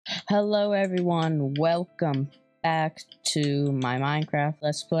Hello everyone, welcome back to my Minecraft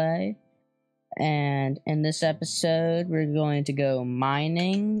Let's Play. And in this episode, we're going to go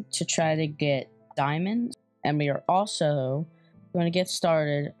mining to try to get diamonds. And we are also going to get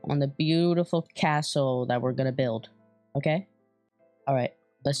started on the beautiful castle that we're going to build. Okay? Alright,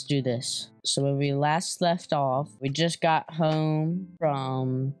 let's do this. So when we last left off, we just got home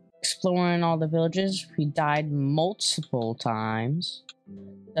from exploring all the villages. We died multiple times.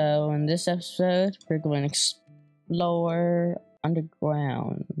 So in this episode, we're going to explore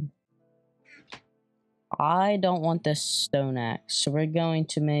underground. I don't want this stone axe, so we're going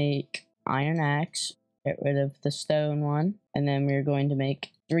to make iron axe, get rid of the stone one, and then we're going to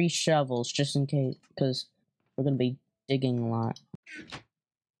make 3 shovels just in case, because we're going to be digging a lot.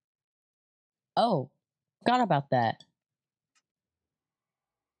 Oh, forgot about that.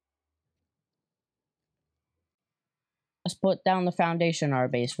 Let's put down the foundation of our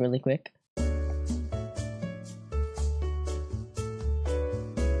base really quick.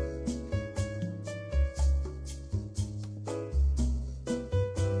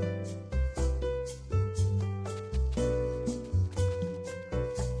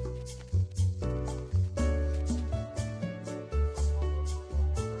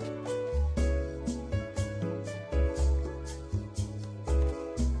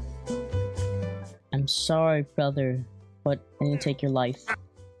 I'm sorry, brother, but I need to take your life.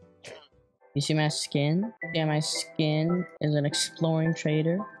 You see my skin? Yeah, my skin is an exploring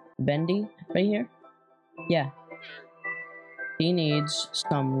trader. Vindy, right here? Yeah. He needs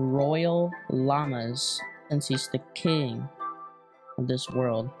some royal llamas since he's the king of this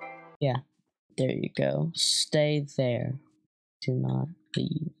world. Yeah, there you go. Stay there. Do not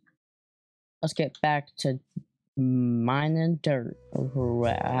leave. Let's get back to mining dirt, or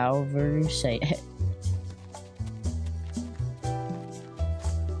however you say it.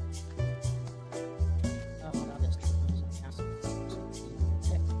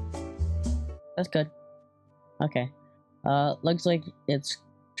 That's good. Okay. Looks like it's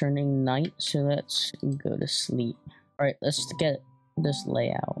turning night, so let's go to sleep. Alright, let's get this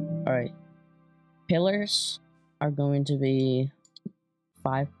layout. Alright. Pillars are going to be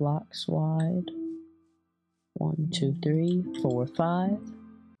 5 blocks wide. 1, 2, 3, 4, 5.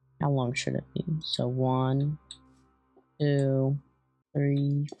 How long should it be? So 1, 2,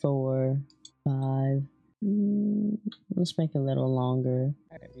 3, 4, 5. Let's make it a little longer.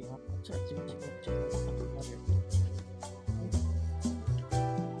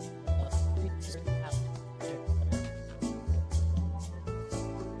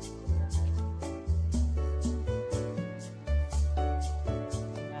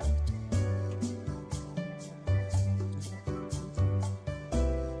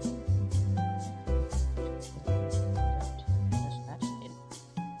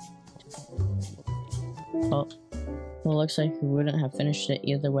 Well, looks like we wouldn't have finished it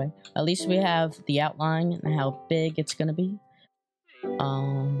either way. At least we have the outline and how big it's gonna be.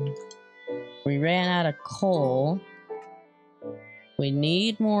 We ran out of coal. We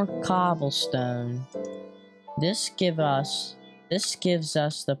need more cobblestone. This gives us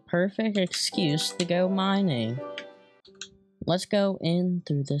the perfect excuse to go mining. Let's go in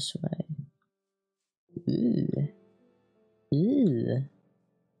through this way. Ooh. Ooh.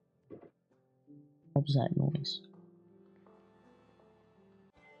 What was that noise?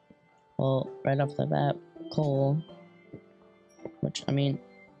 Well, right off the bat, coal. Which, I mean,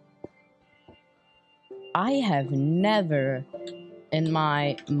 I have never, in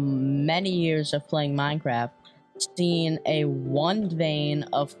my many years of playing Minecraft, seen a 1 vein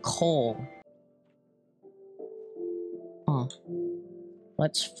of coal. Huh.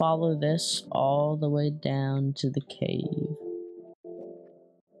 Let's follow this all the way down to the cave.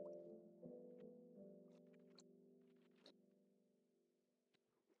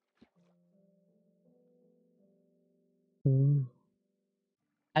 Ooh.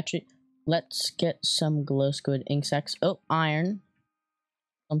 Actually, let's get some glow squid ink sacs. Oh, iron.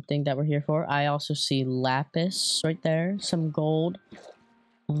 Something that we're here for. I also see lapis right there. Some gold.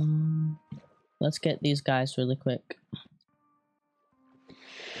 Let's get these guys really quick.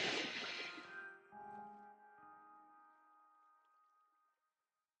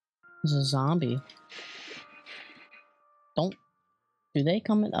 There's a zombie. Do they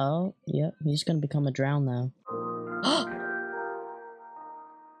come in? Oh, yep. He's gonna become a drown though.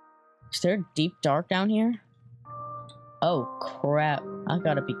 Is there deep dark down here? Oh crap. I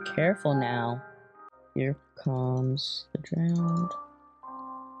gotta be careful now. Here comes the drowned.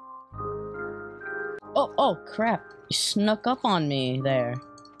 Oh crap. You snuck up on me there.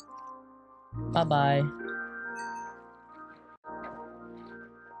 Bye bye.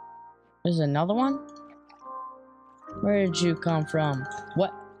 There's another one? Where did you come from?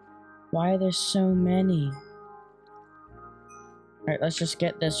 What? Why are there so many? Alright, let's just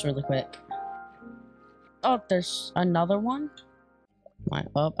get this really quick. Oh, there's another one?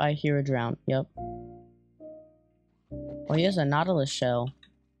 Oh, I hear a drown. Yep. Oh, here's a nautilus shell.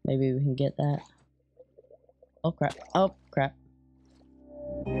 Maybe we can get that. Oh, crap. Oh, crap.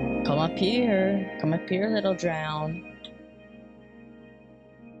 Come up here. Come up here, little drown.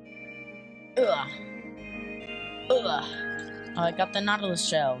 Ugh. Ugh. Oh, I got the nautilus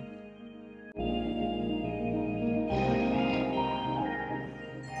shell.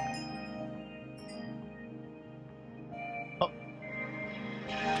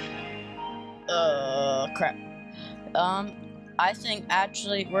 Oh. Crap. I think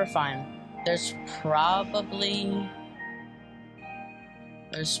actually we're fine. There's probably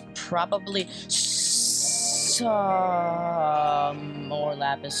some more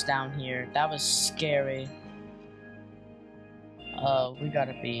lapis down here. That was scary. We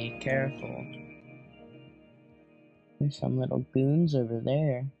gotta be careful. There's some little goons over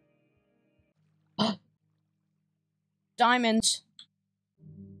there. Diamonds!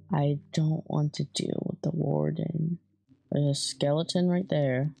 I don't want to deal with the warden. There's a skeleton right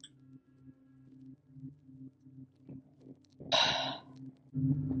there.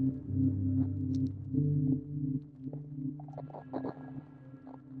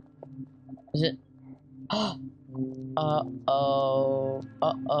 Is it? Uh-oh.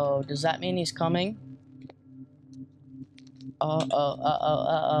 Uh-oh. Does that mean he's coming? Uh-oh. Uh-oh.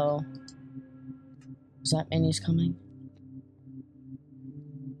 Uh-oh. Does that mean he's coming?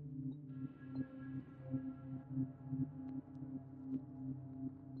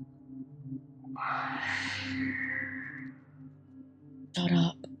 Shut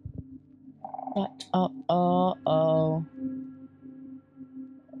up. Shut up. Uh-oh.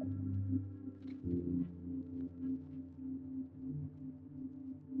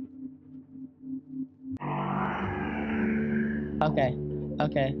 Okay.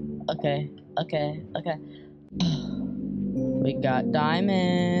 Okay. Okay. Okay. Okay. We got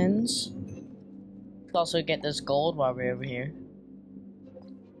diamonds. Let's also get this gold while we're over here.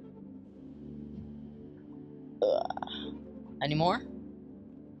 Any more?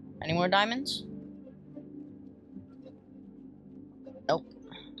 Any more diamonds? Nope.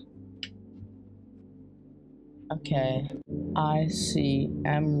 Okay. I see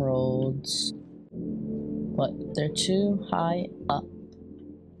emeralds, but they're too high up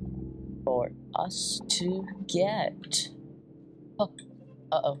for us to get. Oh.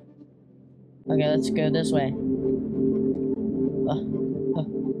 Uh-oh. Okay, let's go this way.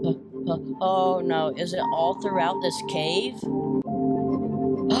 Oh no, is it all throughout this cave?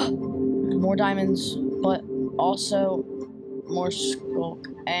 More diamonds, but also more skulk,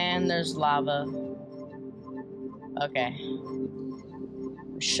 and there's lava. Okay.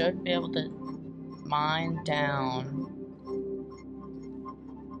 We should be able to mine down.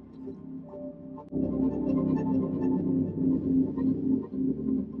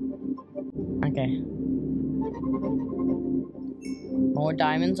 Okay. More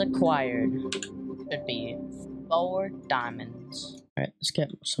diamonds acquired. Should be 4 diamonds. Alright, let's get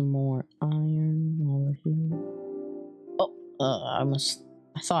some more iron over here. Oh, I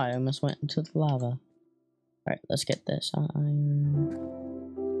thought I almost went into the lava. Alright, let's get this iron.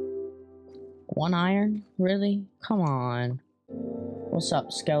 1 iron? Really? Come on. What's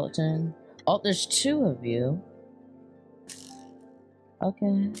up, skeleton? Oh, there's 2 of you.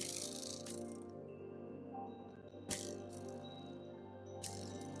 Okay.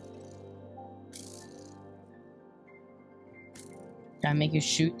 Can I make you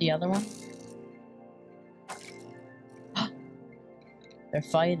shoot the other one? They're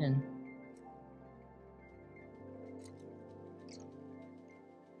fighting.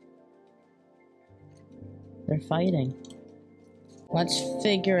 They're fighting. Let's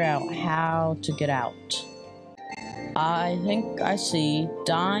figure out how to get out. I think I see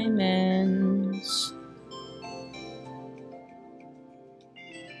diamonds.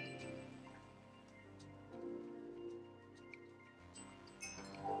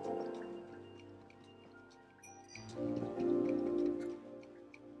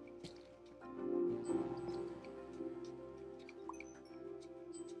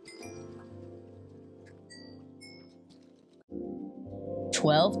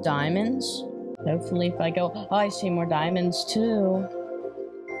 $12 diamonds? Hopefully if I go... Oh, I see more diamonds too.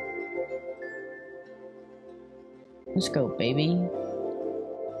 Let's go, baby.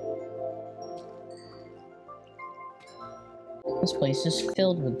 This place is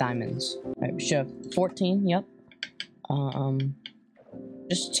filled with diamonds. Alright, we should have 14, yep.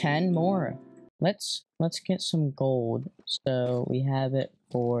 Just 10 more. Let's get some gold so we have it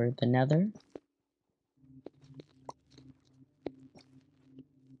for the nether.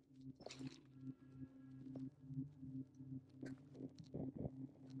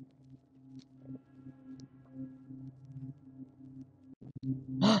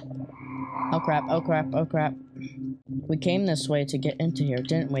 Oh crap, oh crap, oh crap. We came this way to get into here,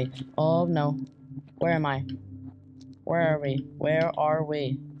 didn't we? Oh no. Where am I? Where are we? Where are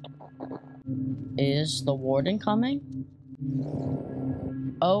we? Is the warden coming?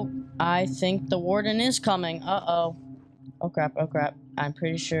 Oh, I think the warden is coming. Uh-oh. Oh crap, oh crap. I'm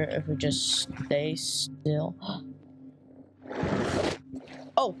pretty sure if we just stay still.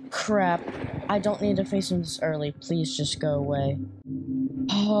 Oh crap. I don't need to face him this early. Please just go away.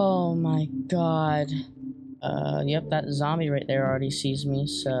 Oh my god. Yep, that zombie right there already sees me,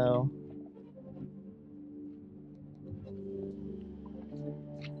 so...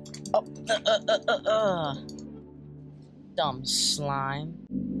 Oh, dumb slime.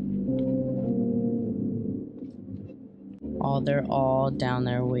 Oh, they're all down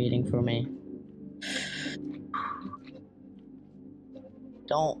there waiting for me.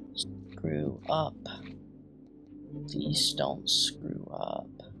 Don't screw up. Please don't screw up.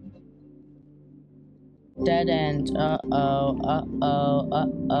 Dead end. Uh-oh, uh-oh,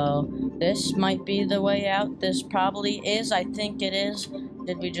 uh-oh. This might be the way out. This probably is. I think it is.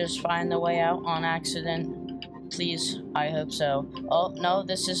 Did we just find the way out on accident? Please, I hope so. Oh, no,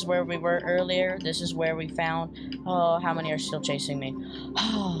 this is where we were earlier. This is where we found... Oh, how many are still chasing me?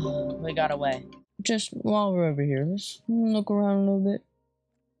 We got away. Just while we're over here, let's look around a little bit.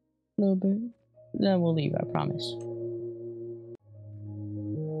 Then we'll leave, I promise.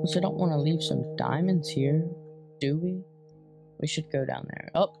 Because I don't want to leave some diamonds here, do we? We should go down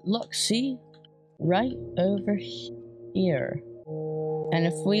there. Oh, look, see? Right over here. And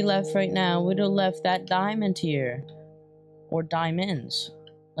if we left right now, we'd have left that diamond here. Or diamonds.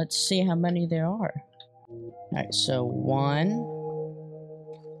 Let's see how many there are. Alright, so 1,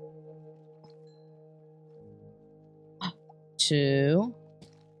 2,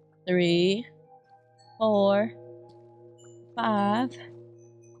 3, 4, 5,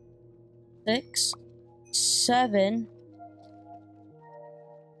 6, 7,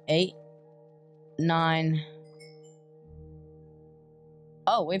 8, 9.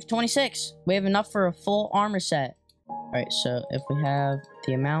 Oh, we have 26. We have enough for a full armor set. Alright, so if we have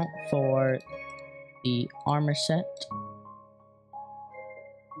the amount for the armor set,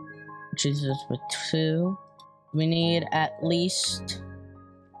 which is just with 2, we need at least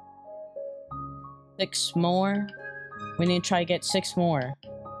 6 more. We need to try to get 6 more.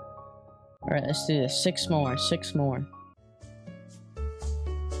 Alright, let's do this. 6 more, 6 more.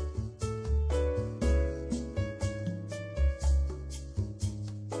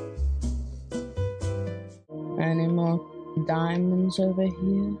 Any more diamonds over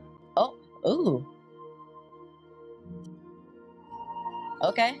here? Oh, ooh.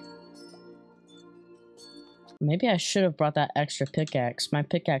 Okay. Maybe I should have brought that extra pickaxe. My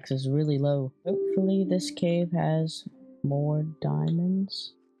pickaxe is really low. Hopefully this cave has more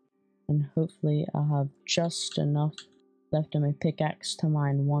diamonds. And hopefully I'll have just enough left in my pickaxe to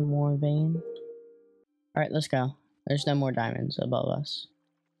mine 1 more vein. Alright, let's go. There's no more diamonds above us.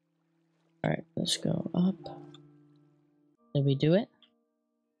 Alright, let's go up. Did we do it?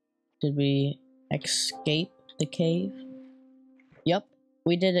 Did we escape the cave? Yep,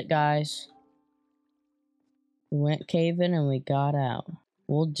 we did it, guys. We went caving and we got out.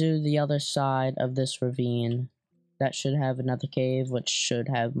 We'll do the other side of this ravine. That should have another cave, which should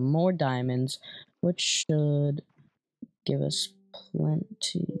have more diamonds, which should give us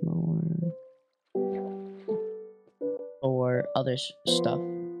plenty more for other stuff.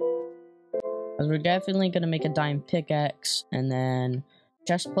 Because we're definitely going to make a diamond pickaxe, and then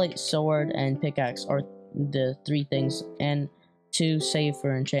chestplate, sword, and pickaxe are the 3 things, and 2 save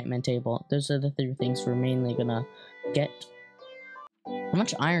for enchantment table. Those are the 3 things we're mainly going to get. How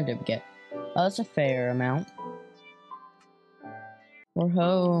much iron did we get? Oh, that's a fair amount. We're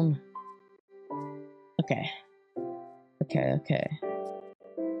home. Okay. Okay.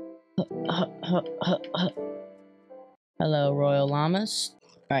 Hello, Royal Llamas.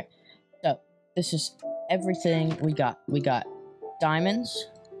 Alright, so this is everything we got. We got diamonds,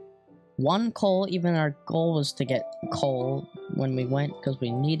 1 coal, even our goal was to get coal when we went because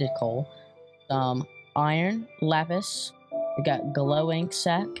we needed coal. Iron, lapis, we got glow ink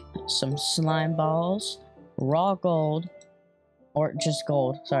sack, some slime balls, raw gold, or just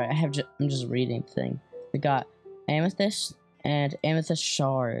gold. Sorry, I'm just reading the thing. We got amethyst and amethyst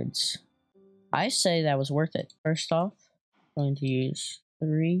shards. I say that was worth it. First off, I'm going to use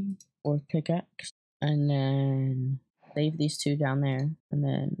 3 or pickaxe, and then save these 2 down there, and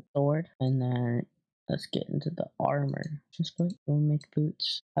then sword, and then let's get into the armor. Just like we'll make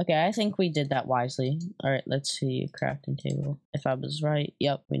boots. Okay, I think we did that wisely. Alright, let's see. Crafting table. If I was right,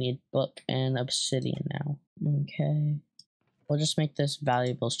 yep, we need book and obsidian now. Okay. We'll just make this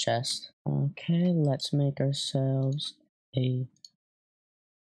valuables chest. Okay, let's make ourselves a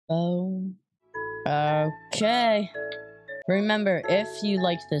bow. Okay. Remember, if you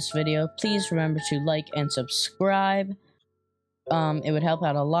liked this video, please remember to like and subscribe. It would help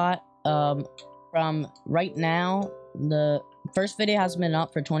out a lot. From right now, the first video hasn't been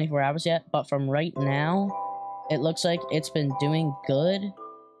up for 24 hours yet, but from right now, it looks like it's been doing good.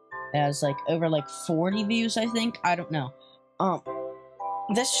 It has like over like 40 views, I think. I don't know.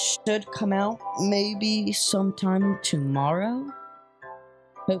 This should come out maybe sometime tomorrow.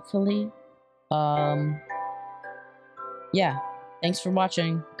 Hopefully. Yeah. Thanks for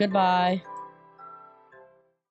watching. Goodbye.